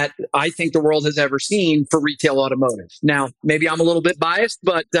that I think the world has ever seen for retail automotive. Now, maybe I'm a little bit biased,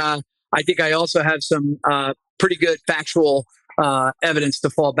 but I think I also have some pretty good factual evidence to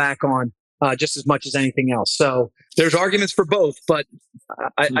fall back on just as much as anything else. So there's arguments for both, but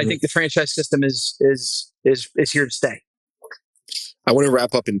I think the franchise system is here to stay. I want to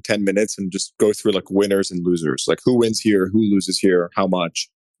wrap up in 10 minutes and just go through like winners and losers, like who wins here, who loses here, how much.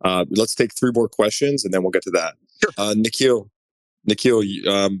 Let's take 3 more questions and then we'll get to that. Sure. Nikhil,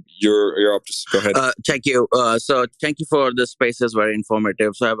 you're up. Just go ahead. Thank you. So thank you for this space. Is very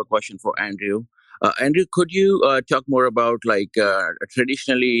informative. So I have a question for Andrew. Andrew, could you talk more about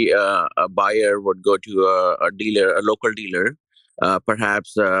traditionally a buyer would go to a dealer, a local dealer,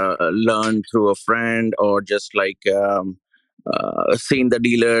 perhaps learn through a friend or just seen the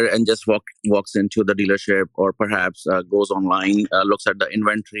dealer and just walks into the dealership, or perhaps goes online, looks at the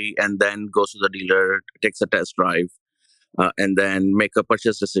inventory, and then goes to the dealer, takes a test drive, and then make a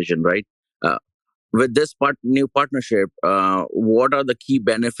purchase decision, right? With this new partnership, what are the key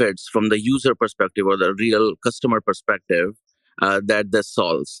benefits from the user perspective or the real customer perspective that this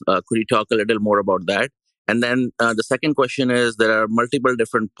solves? Could you talk a little more about that? And then the second question is, there are multiple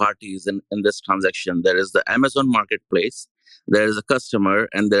different parties in this transaction. There is the Amazon marketplace, there is a customer,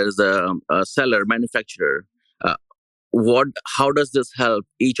 and there is a seller, manufacturer. How does this help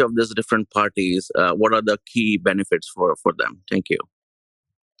each of these different parties? What are the key benefits for them? Thank you.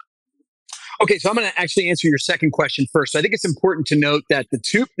 Okay, so I'm going to actually answer your second question first. So I think it's important to note that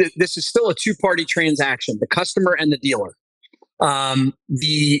this is still a two-party transaction, the customer and the dealer.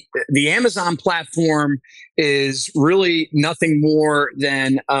 The Amazon platform is really nothing more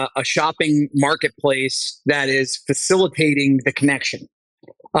than a shopping marketplace that is facilitating the connection.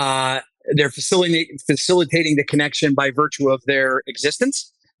 They're facilitating the connection by virtue of their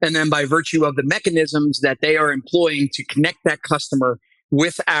existence, and then by virtue of the mechanisms that they are employing to connect that customer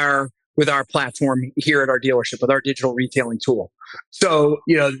with our platform here at our dealership, with our digital retailing tool. So,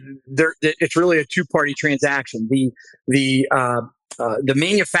 it's really a two-party transaction. The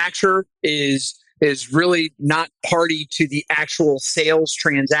manufacturer is really not party to the actual sales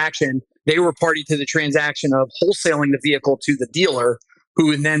transaction. They were party to the transaction of wholesaling the vehicle to the dealer,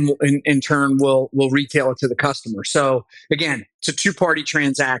 who then in turn will retail it to the customer. So again, it's a two-party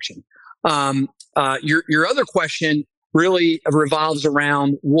transaction. Your other question really revolves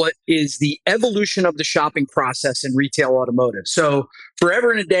around what is the evolution of the shopping process in retail automotive. So forever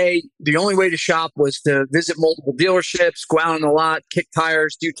and a day, the only way to shop was to visit multiple dealerships, go out on the lot, kick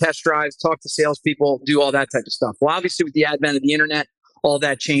tires, do test drives, talk to salespeople, do all that type of stuff. Well, obviously with the advent of the internet, all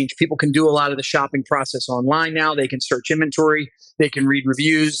that changed. People can do a lot of the shopping process online now. They can search inventory, they can read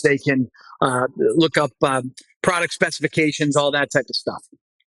reviews, they can look up product specifications, all that type of stuff.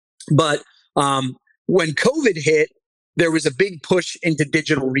 But when COVID hit, there was a big push into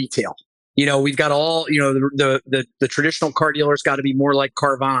digital retail. We've got all, the traditional car dealers got to be more like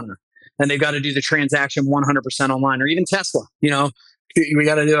Carvana, and they've got to do the transaction 100% online, or even Tesla, we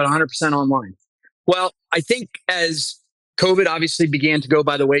got to do it 100% online. Well, I think as COVID obviously began to go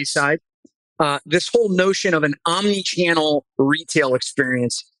by the wayside, this whole notion of an omni-channel retail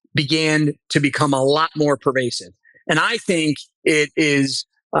experience began to become a lot more pervasive. And I think it is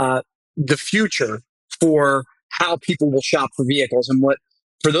the future for how people will shop for vehicles. And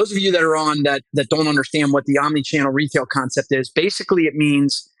for those of you that are on that don't understand what the omni-channel retail concept is, basically it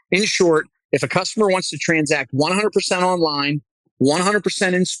means, in short, if a customer wants to transact 100% online,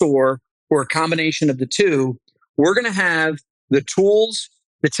 100% in store, or a combination of the two, we're going to have the tools,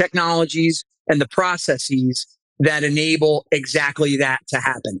 the technologies, and the processes that enable exactly that to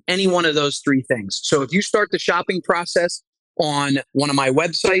happen. Any one of those three things. So if you start the shopping process on one of my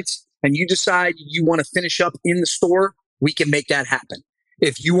websites and you decide you want to finish up in the store, we can make that happen.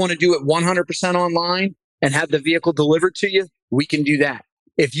 If you want to do it 100% online and have the vehicle delivered to you, we can do that.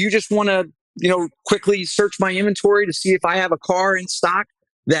 If you just want to, quickly search my inventory to see if I have a car in stock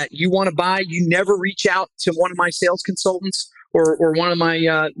that you want to buy, you never reach out to one of my sales consultants or one of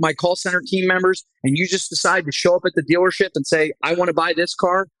my call center team members, and you just decide to show up at the dealership and say, I want to buy this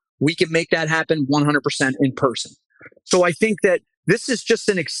car, we can make that happen 100% in person. So I think that this is just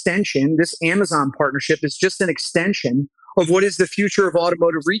an extension. This Amazon partnership is just an extension of what is the future of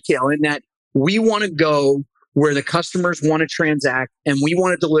automotive retail, in that we want to go where the customers want to transact, and we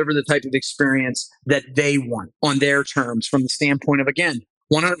want to deliver the type of experience that they want on their terms, from the standpoint of, again,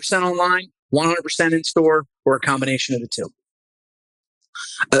 100% online, 100% in store, or a combination of the two.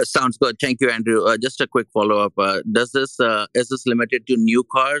 Sounds good. Thank you, Andrew. Just a quick follow-up. Is this limited to new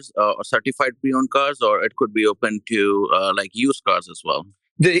cars or certified pre-owned cars, or it could be open to like used cars as well?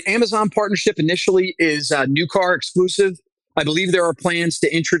 The Amazon partnership initially is new car exclusive. I believe there are plans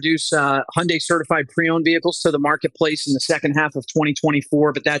to introduce Hyundai certified pre-owned vehicles to the marketplace in the second half of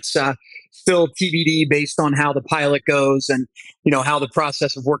 2024, but that's still TBD based on how the pilot goes and how the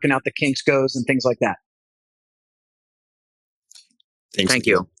process of working out the kinks goes and things like that. Thank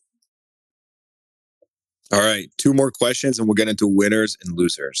you. All right, 2 more questions and we'll get into winners and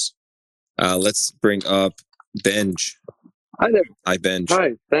losers. Let's bring up Benj. Hi there. Hi, Benj.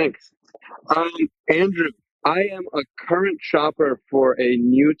 Hi, thanks. Andrew, I am a current shopper for a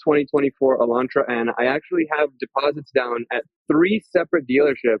new 2024 Elantra, and I actually have deposits down at 3 separate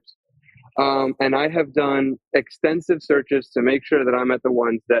dealerships. And I have done extensive searches to make sure that I'm at the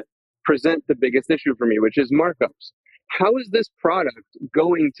ones that present the biggest issue for me, which is markups. How is this product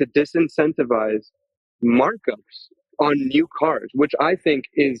going to disincentivize markups on new cars, which I think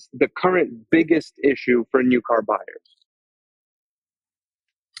is the current biggest issue for new car buyers?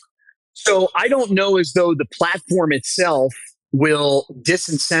 So I don't know as though the platform itself will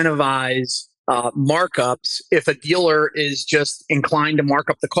disincentivize markups if a dealer is just inclined to mark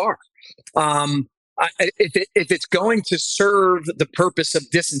up the car. If it's going to serve the purpose of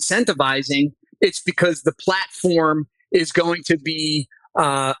disincentivizing, it's because the platform is going to be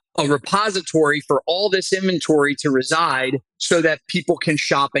a repository for all this inventory to reside so that people can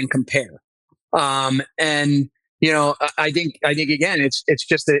shop and compare. I think again,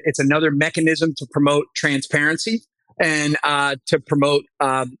 it's another mechanism to promote transparency and to promote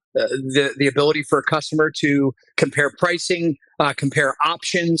the ability for a customer to compare pricing, compare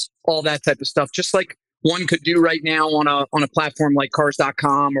options, all that type of stuff, just like one could do right now on a platform like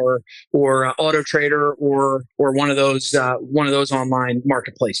Cars.com or AutoTrader or one of those online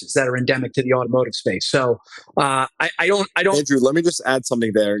marketplaces that are endemic to the automotive space. So I don't. Andrew, let me just add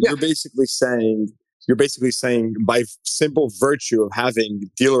something there. Yeah. You're basically saying by simple virtue of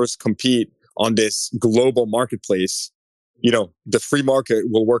having dealers compete on this global marketplace, the free market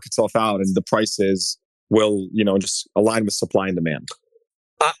will work itself out and the prices will, just align with supply and demand.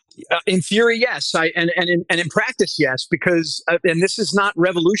 In theory, yes. And in practice, yes, because and this is not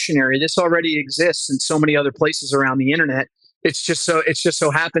revolutionary. This already exists in so many other places around the internet. It just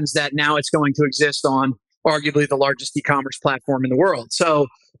so happens that now it's going to exist on arguably the largest e-commerce platform in the world. So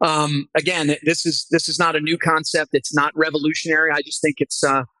again, this is not a new concept. It's not revolutionary. I just think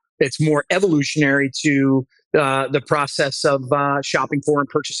it's more evolutionary to the process of shopping for and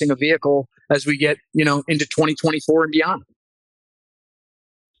purchasing a vehicle as we get into 2024 and beyond.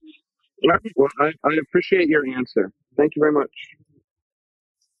 Well, I appreciate your answer. Thank you very much.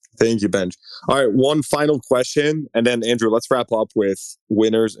 Thank you, Benj. All right, one final question, and then Andrew, let's wrap up with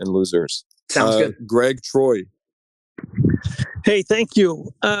winners and losers. Sounds good. Greg Troy. Hey, thank you.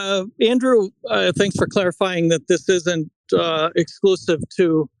 Andrew, thanks for clarifying that this isn't exclusive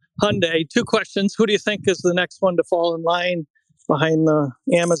to Hyundai. 2 questions. Who do you think is the next one to fall in line behind the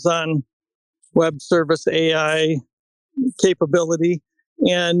Amazon Web Service AI capability?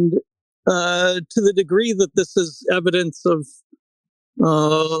 And to the degree that this is evidence of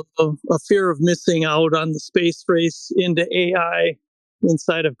a fear of missing out on the space race into AI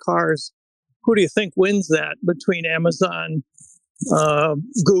inside of cars, who do you think wins that between Amazon,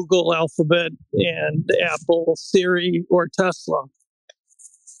 Google, Alphabet, and Apple, Siri, or Tesla?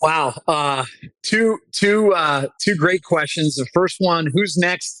 Wow, two great questions. The first one, who's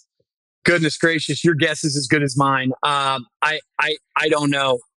next? Goodness gracious, your guess is as good as mine. I don't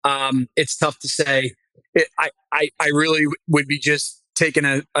know. It's tough to say. I really would be just taking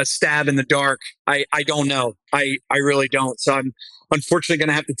a stab in the dark. I don't know. I really don't. So I'm unfortunately going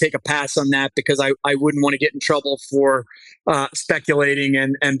to have to take a pass on that because I wouldn't want to get in trouble for speculating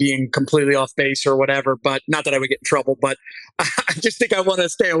and being completely off base or whatever. But not that I would get in trouble, but I just think I want to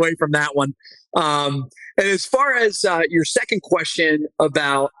stay away from that one. And as far as your second question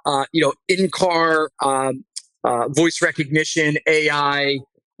about in-car voice recognition, AI,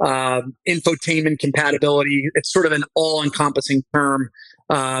 infotainment compatibility. It's sort of an all-encompassing term.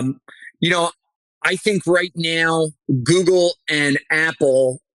 I think right now Google and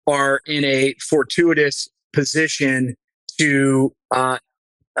Apple are in a fortuitous position to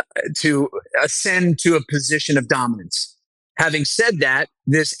ascend to a position of dominance. Having said that,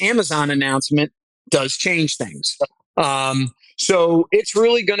 this Amazon announcement does change things. So it's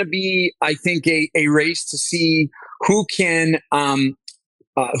really going to be, I think, a race to see who can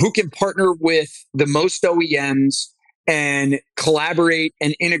partner with the most OEMs and collaborate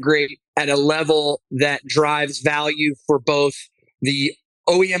and integrate at a level that drives value for both the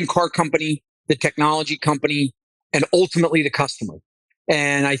OEM car company, the technology company, and ultimately the customer.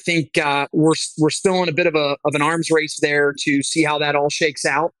 And I think we're still in a bit of an arms race there to see how that all shakes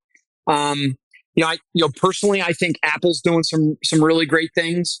out. Personally, I think Apple's doing some really great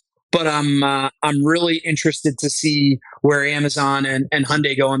things. But I'm really interested to see where Amazon and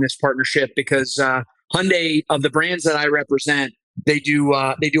Hyundai go in this partnership because Hyundai, of the brands that I represent, they do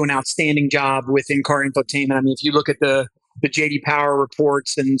an outstanding job with in-car infotainment. I mean, if you look at the JD Power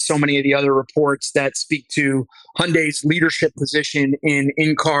reports and so many of the other reports that speak to Hyundai's leadership position in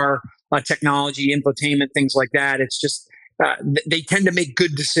in-car technology, infotainment, things like that, it's just they tend to make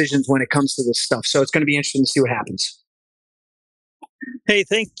good decisions when it comes to this stuff. So it's going to be interesting to see what happens. Hey,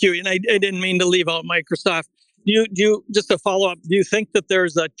 thank you. And I didn't mean to leave out Microsoft. Do you just to follow up? Do you think that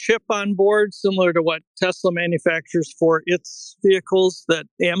there's a chip on board similar to what Tesla manufactures for its vehicles that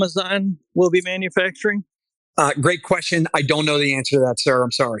Amazon will be manufacturing? Great question. I don't know the answer to that, sir.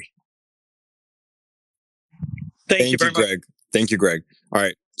 I'm sorry. Thank you very much, Greg. Thank you, Greg. All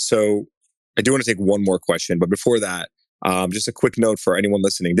right. So I do want to take one more question, but before that, just a quick note for anyone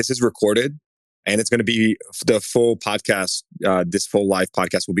listening. This is recorded. And it's going to be the full podcast. This full live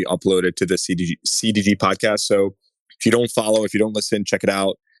podcast will be uploaded to the CDG podcast. So if you don't follow, if you don't listen, check it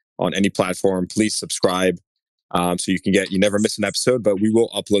out on any platform. Please subscribe so you never miss an episode. But we will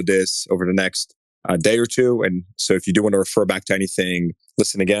upload this over the next day or two. And so if you do want to refer back to anything,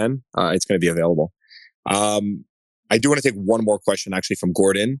 listen again, it's going to be available. I do want to take one more question actually from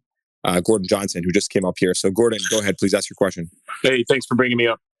Gordon Johnson, who just came up here. So Gordon, go ahead, please ask your question. Hey, thanks for bringing me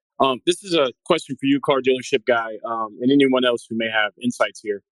up. This is a question for you, car dealership guy, and anyone else who may have insights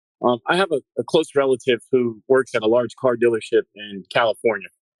here. I have a close relative who works at a large car dealership in California.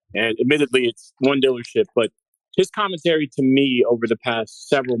 And admittedly, it's one dealership, but his commentary to me over the past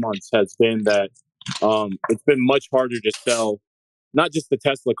several months has been that it's been much harder to sell not just the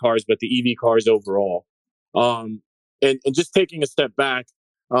Tesla cars, but the EV cars overall. And just taking a step back,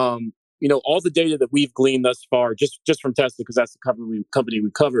 all the data that we've gleaned thus far, just from Tesla, because that's the company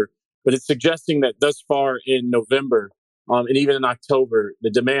we cover, but it's suggesting that thus far in November and even in October,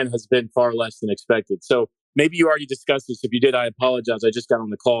 the demand has been far less than expected. So maybe you already discussed this. If you did, I apologize. I just got on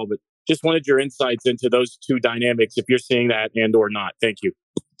the call, but just wanted your insights into those two dynamics, if you're seeing that and or not. Thank you.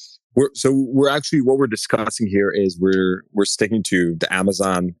 We're actually, what we're discussing here is we're sticking to the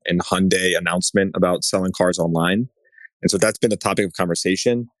Amazon and Hyundai announcement about selling cars online. And so that's been the topic of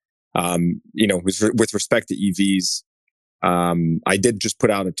conversation. With respect to EVs, I did just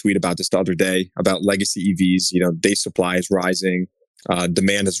put out a tweet about this the other day about legacy EVs. Day supply is rising.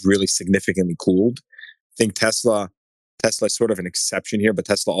 Demand has really significantly cooled. I think Tesla is sort of an exception here, but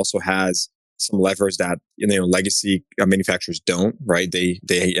Tesla also has some levers that legacy manufacturers don't. Right?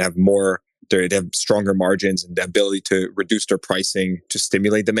 They have more. They have stronger margins and the ability to reduce their pricing to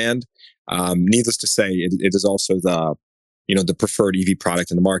stimulate demand. Needless to say, it is also the preferred EV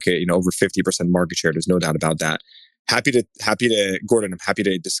product in the market, over 50% market share. There's no doubt about that. Gordon, I'm happy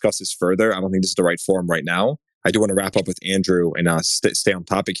to discuss this further. I don't think this is the right forum right now. I do want to wrap up with Andrew and stay on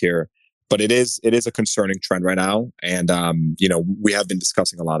topic here, but it is a concerning trend right now. And, we have been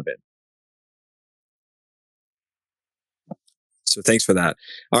discussing a lot of it. So thanks for that.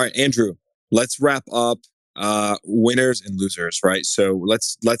 All right, Andrew, let's wrap up winners and losers, right? So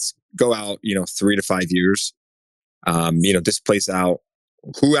let's go out, 3 to 5 years. This plays out.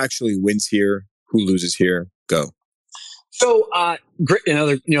 Who actually wins here? Who loses here? Go. So,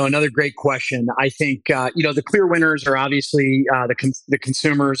 another great question. I think the clear winners are obviously the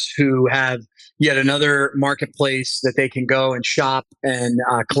consumers who have yet another marketplace that they can go and shop and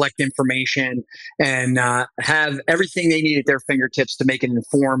collect information and have everything they need at their fingertips to make an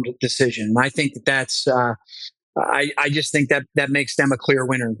informed decision. And I think that's. I just think that makes them a clear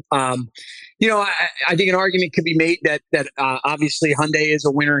winner. I think an argument could be made that obviously Hyundai is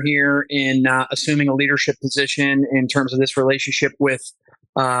a winner here in assuming a leadership position in terms of this relationship with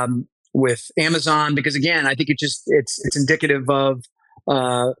Amazon, because again, I think it's indicative of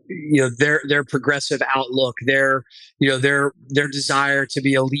their progressive outlook, their desire to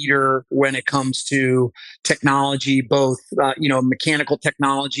be a leader when it comes to technology, both mechanical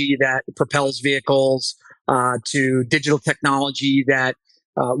technology that propels vehicles. To digital technology that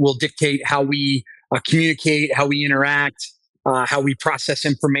will dictate how we communicate, how we interact, how we process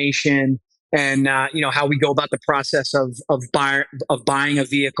information, and how we go about the process of buying a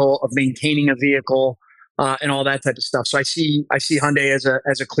vehicle, of maintaining a vehicle, and all that type of stuff. So I see Hyundai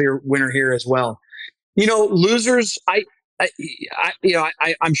as a clear winner here as well. Losers. I'm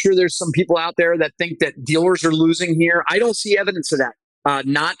sure there's some people out there that think that dealers are losing here. I don't see evidence of that.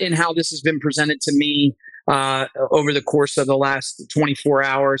 Not in how this has been presented to me over the course of the last 24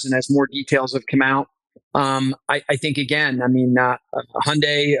 hours, and as more details have come out. I think again,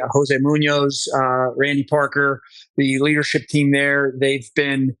 Hyundai, Jose Munoz, Randy Parker, the leadership team there, they've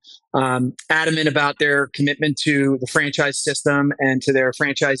been adamant about their commitment to the franchise system and to their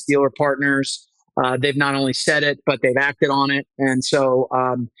franchise dealer partners. They've not only said it, but they've acted on it. And so,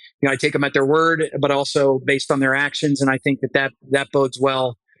 I take them at their word, but also based on their actions. And I think that bodes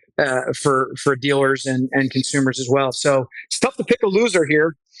well for dealers and consumers as well. So it's tough to pick a loser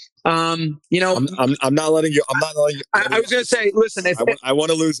here. I'm not letting you. I was going to say, listen, I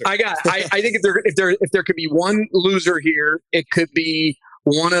want a loser. I think if there could be one loser here, it could be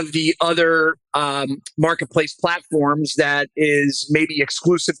one of the other marketplace platforms that is maybe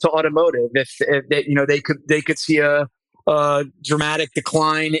exclusive to automotive. If they could see a dramatic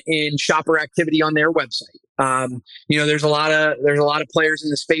decline in shopper activity on their website. There's a lot of players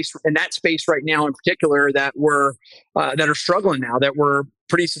in that space right now in particular that are struggling now, that were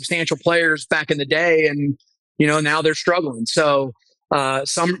pretty substantial players back in the day, and now they're struggling. So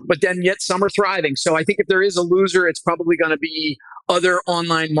some are thriving. So I think if there is a loser, it's probably going to be other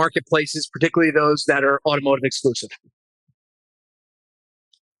online marketplaces, particularly those that are automotive exclusive.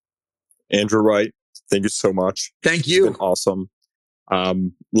 Andrew Wright, thank you so much. Thank you. It's been awesome.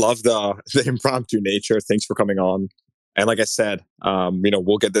 Love the impromptu nature. Thanks for coming on. And like I said,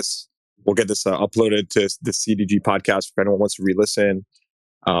 we'll get this uploaded to the CDG podcast if anyone wants to re-listen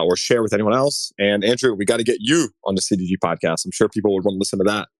or share with anyone else. And Andrew, we got to get you on the CDG podcast. I'm sure people would want to listen to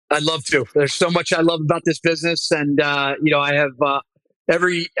that. I'd love to. There's so much I love about this business, and I have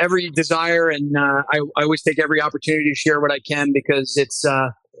every desire, and I always take every opportunity to share what I can, because it's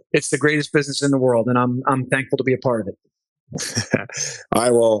the greatest business in the world, and I'm thankful to be a part of it. All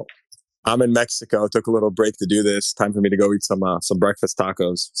right, well, I'm in Mexico. Took a little break to do this. Time for me to go eat some breakfast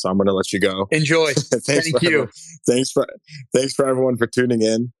tacos. So I'm going to let you go. Enjoy. Thank you. Thanks for everyone for tuning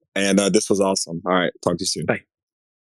in. And this was awesome. All right, talk to you soon. Bye.